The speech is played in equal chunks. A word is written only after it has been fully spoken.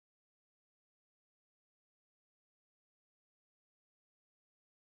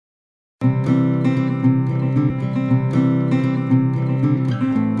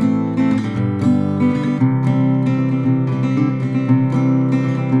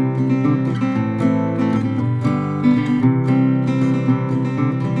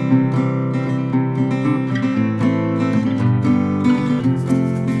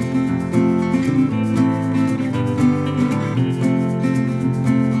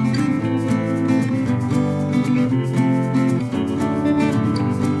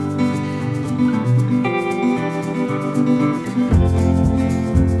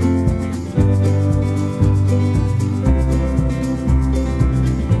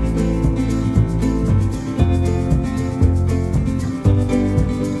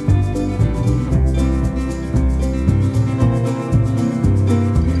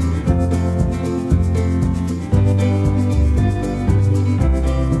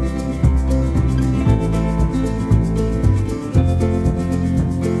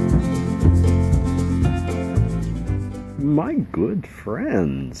good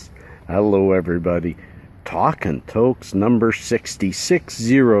friends. Hello everybody. Talking Tokes number 60.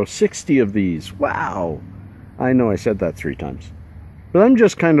 60 of these. Wow. I know I said that 3 times. But I'm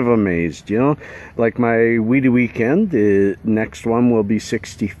just kind of amazed, you know. Like my Weedy Weekend, the next one will be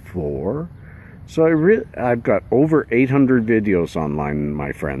 64. So I've got over 800 videos online,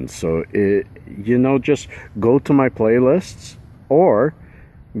 my friends. So, you know, just go to my playlists or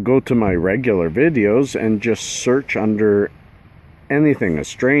go to my regular videos and just search under anything, a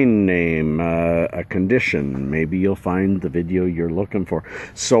strain name, a condition. Maybe you'll find the video you're looking for.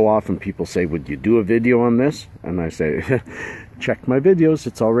 So often people say, would you do a video on this? And I say, check my videos,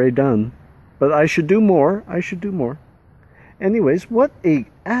 it's already done. But I should do more. I should do more. Anyways, what a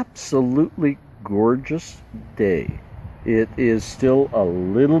absolutely gorgeous day. It is still a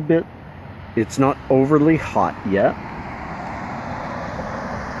little bit, it's not overly hot yet.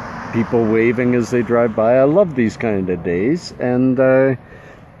 People waving as they drive by. I love these kind of days. And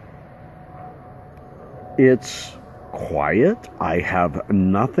it's quiet. I have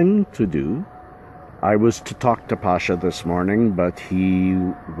nothing to do. I was to talk to Pasha this morning, but he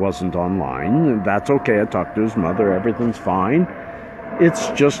wasn't online. That's okay. I talked to his mother. Everything's fine. It's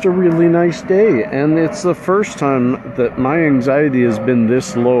just a really nice day. And it's the first time that my anxiety has been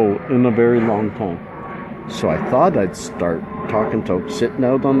this low in a very long time. So I thought I'd start talking Tokes, sitting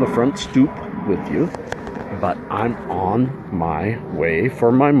out on the front stoop with you. But I'm on my way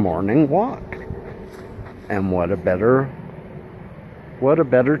for my morning walk. And what a better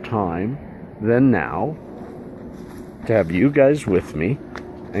time than now to have you guys with me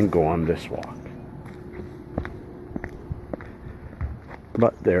and go on this walk.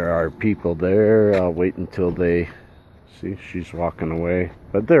 But there are people there. I'll wait until they... See, she's walking away,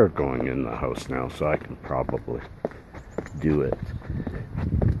 but they're going in the house now, so I can probably do it.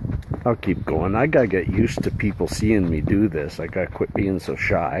 I'll keep going. I gotta get used to people seeing me do this. I gotta quit being so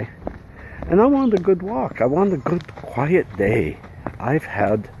shy. And I want a good walk. I want a good, quiet day.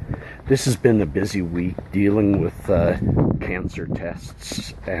 This has been a busy week dealing with cancer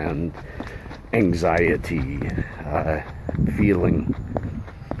tests and anxiety, feeling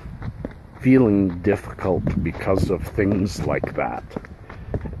difficult because of things like that.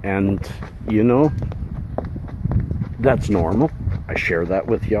 And, you know, that's normal. I share that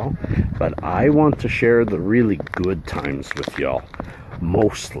with y'all. But I want to share the really good times with y'all.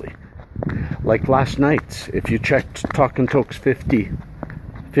 Mostly. Like last night, if you checked Talking Tokes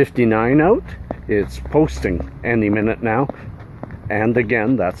 59 out, it's posting any minute now. And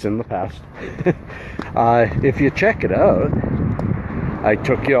again, that's in the past. If you check it out, I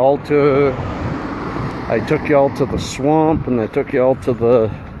took you all to the swamp, and I took you all to the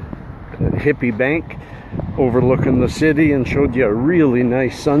hippie bank overlooking the city and showed you a really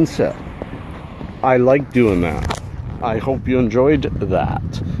nice sunset. I like doing that. I hope you enjoyed that.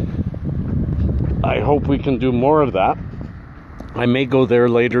 I hope we can do more of that. I may go there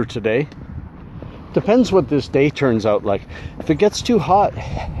later today. Depends what this day turns out like. If it gets too hot,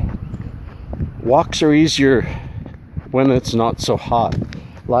 walks are easier when it's not so hot.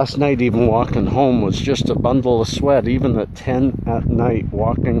 Last night, even walking home was just a bundle of sweat, even at 10 at night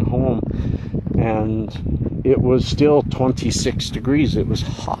walking home. And it was still 26 degrees. It was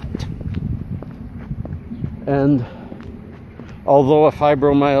hot. And although a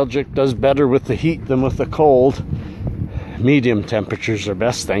fibromyalgic does better with the heat than with the cold, medium temperatures are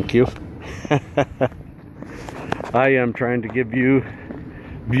best, thank you. I am trying to give you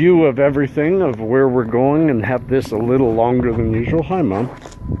view of everything, of where we're going, and have this a little longer than usual. Hi, Mom.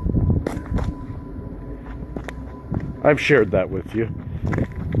 I've shared that with you.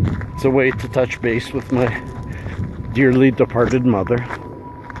 It's a way to touch base with my dearly departed mother.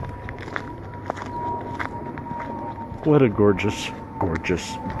 What a gorgeous,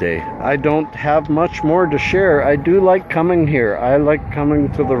 gorgeous day. I don't have much more to share. I do like coming here. I like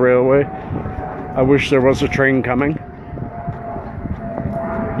coming to the railway. I wish there was a train coming.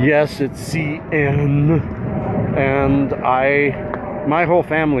 Yes, it's CN, and my whole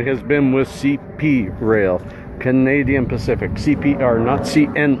family has been with CP Rail, Canadian Pacific, CPR, not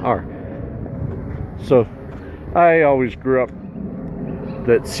CNR. So, I always grew up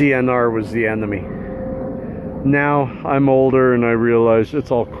that CNR was the enemy. Now, I'm older and I realize it's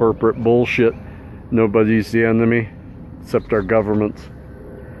all corporate bullshit. Nobody's the enemy, except our government.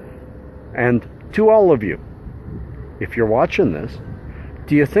 And to all of you, if you're watching this,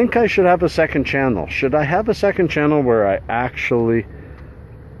 do you think I should have a second channel? Should I have a second channel where I actually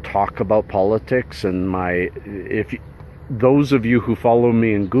talk about politics? And those of you who follow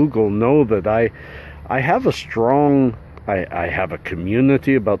me in Google know that I have a strong, I have a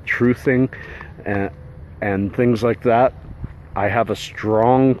community about truthing and things like that. I have a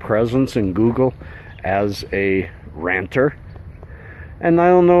strong presence in Google as a ranter. And I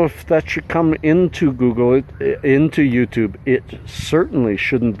don't know if that should come into Google, into YouTube. It certainly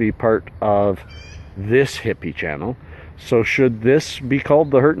shouldn't be part of this hippie channel. So should this be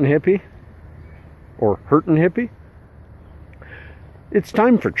called the Hurtin' Hippie? Or Hurtin' Hippie? It's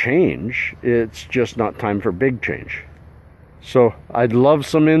time for change. It's just not time for big change. So I'd love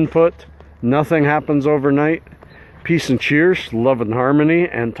some input. Nothing happens overnight. Peace and cheers, love and harmony,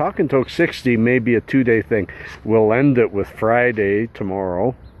 and Talking Tokes 60 may be a 2-day thing. We'll end it with Friday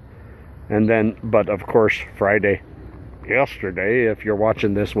tomorrow, and then, but of course, Friday yesterday, if you're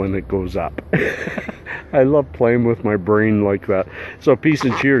watching this when it goes up. I love playing with my brain like that. So peace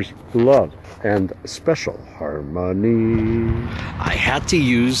and cheers, love, and special harmony. I had to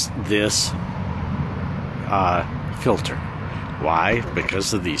use this filter. Why?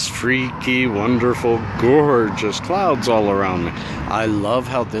 Because of these freaky, wonderful, gorgeous clouds all around me. I love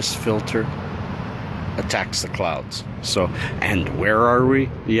how this filter attacks the clouds. So, and where are we?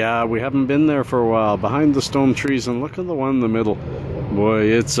 Yeah, we haven't been there for a while. Behind the stone trees, and look at the one in the middle. Boy,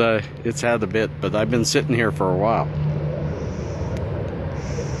 it's had a bit, but I've been sitting here for a while.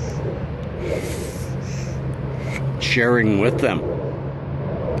 Sharing with them.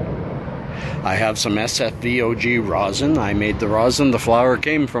 I have some SFVOG rosin. I made the rosin. The flower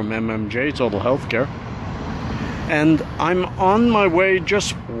came from MMJ, Total Healthcare. And I'm on my way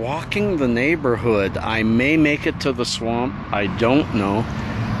just walking the neighborhood. I may make it to the swamp. I don't know.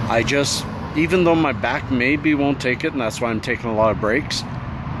 I just, even though my back maybe won't take it, and that's why I'm taking a lot of breaks,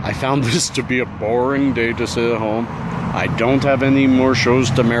 I found this to be a boring day to sit at home. I don't have any more shows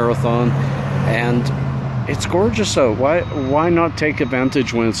to marathon. And it's gorgeous out. Why not take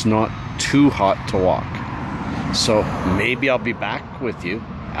advantage when it's not too hot to walk? So maybe I'll be back with you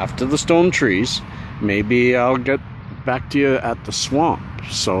after the stone trees. Maybe I'll get back to you at the swamp.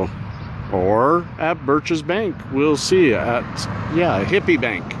 So, or at Birch's Bank. We'll see. At, yeah, Hippie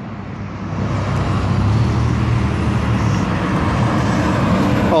Bank.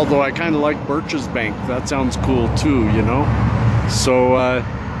 Although I kind of like Birch's Bank. That sounds cool too, you know. So,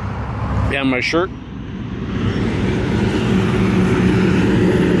 yeah, my shirt.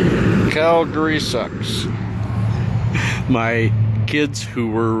 Calgary sucks. My kids who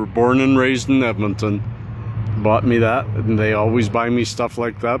were born and raised in Edmonton bought me that, and they always buy me stuff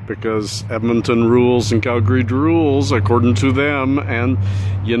like that because Edmonton rules and Calgary rules according to them. And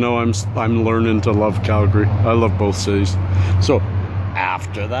you know, I'm learning to love Calgary. I love both cities. So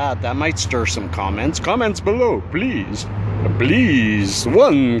after that might stir some comments below, please.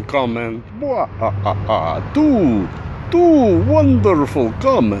 One comment. Two wonderful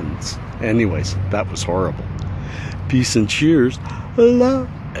comments. Anyways, that was horrible. Peace and cheers, love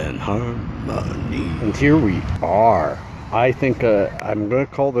and harmony. And here we are. I think I'm going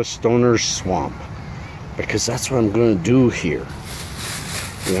to call this Stoner's Swamp, because that's what I'm going to do here.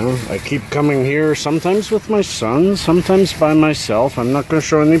 You know, I keep coming here, sometimes with my son, sometimes by myself. I'm not going to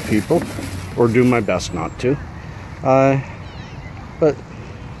show any people, or do my best not to. But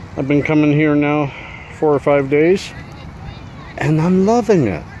I've been coming here now 4 or 5 days, and I'm loving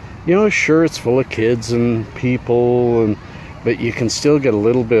it. You know, sure, it's full of kids and people, but you can still get a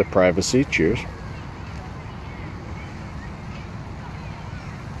little bit of privacy. Cheers.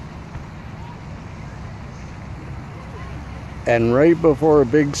 And right before a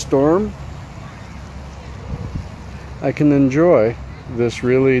big storm, I can enjoy this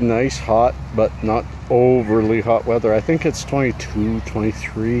really nice hot, but not overly hot weather. I think it's 22,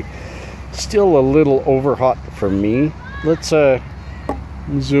 23. Still a little over hot for me. Let's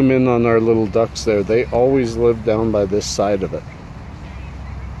zoom in on our little ducks there. They always live down by this side of it.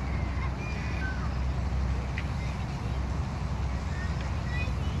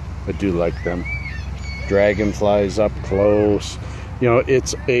 I do like them. Dragonflies up close. You know,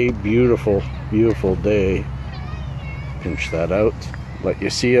 it's a beautiful, beautiful day. Pinch that out. Let you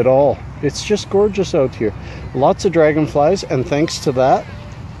see it all. It's just gorgeous out here. Lots of dragonflies, and thanks to that,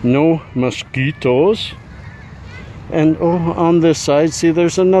 no mosquitoes. And oh, on this side, see,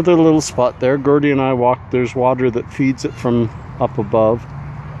 there's another little spot there. Gordy and I walked. There's water that feeds it from up above.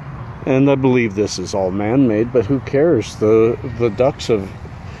 And I believe this is all man-made, but who cares? The ducks of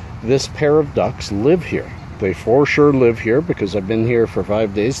this pair of ducks live here. They for sure live here, because I've been here for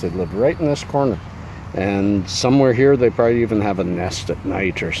 5 days. They live right in this corner. And somewhere here, they probably even have a nest at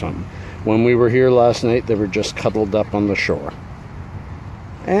night or something. When we were here last night, they were just cuddled up on the shore.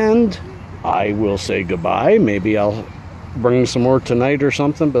 And I will say goodbye. Maybe I'll bring some more tonight or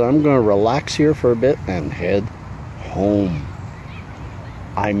something, but I'm going to relax here for a bit and head home.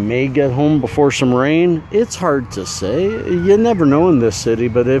 I may get home before some rain. It's hard to say. You never know in this city,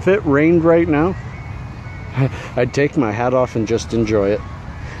 but if it rained right now, I'd take my hat off and just enjoy it.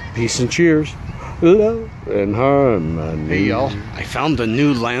 Peace and cheers. Love and harmony. Hey y'all, I found a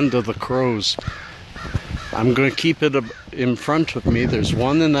new land of the crows. I'm going to keep it in front of me. There's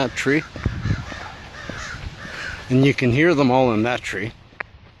one in that tree. And you can hear them all in that tree.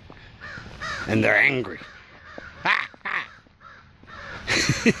 And they're angry.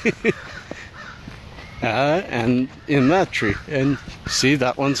 And in that tree. And see,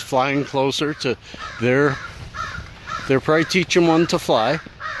 that one's flying closer to they're probably teaching one to fly.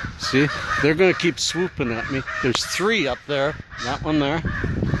 See, they're going to keep swooping at me. There's 3 up there. That one there.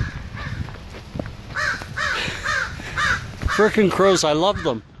 Frickin' crows, I love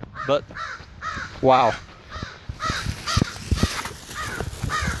them. But, wow.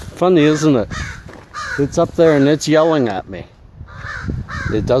 Funny, isn't it? It's up there and it's yelling at me.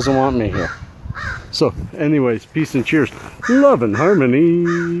 It doesn't want me here. So, anyways, peace and cheers. Love and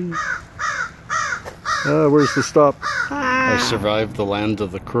harmony. Where's the stop? I survived the land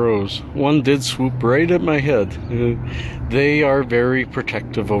of the crows. One did swoop right at my head. They are very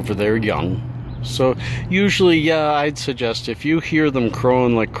protective over their young. So, usually, yeah, I'd suggest if you hear them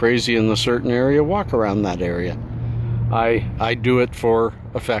crowing like crazy in a certain area, walk around that area. I do it for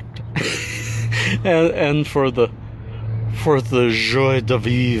effect. and for the joie de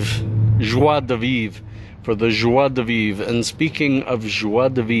vivre. Joie de vivre. For the joie de vivre. And speaking of joie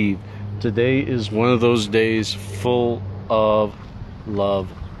de vivre, today is one of those days full of love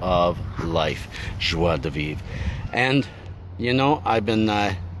of life. Joie de vivre. And, you know, I've been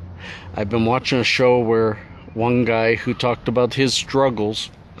watching a show where one guy who talked about his struggles,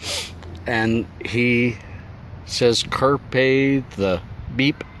 and he says carpe the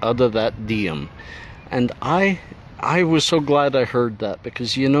beep out of that diem. And I was so glad I heard that,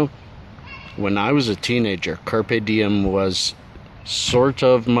 because, you know, when I was a teenager, carpe diem was sort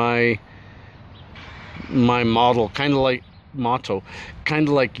of my model, kind of like motto, kind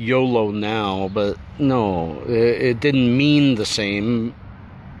of like YOLO now, but no, it didn't mean the same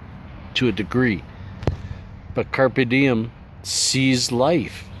to a degree. But carpe diem, seize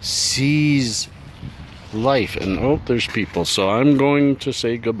life, and oh, there's people, so I'm going to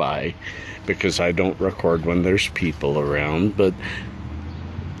say goodbye, because I don't record when there's people around. But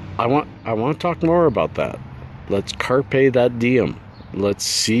I want to talk more about that. Let's carpe that diem. Let's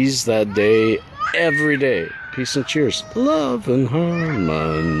seize that day every day. Peace and cheers. Love and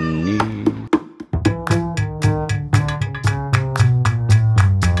harmony.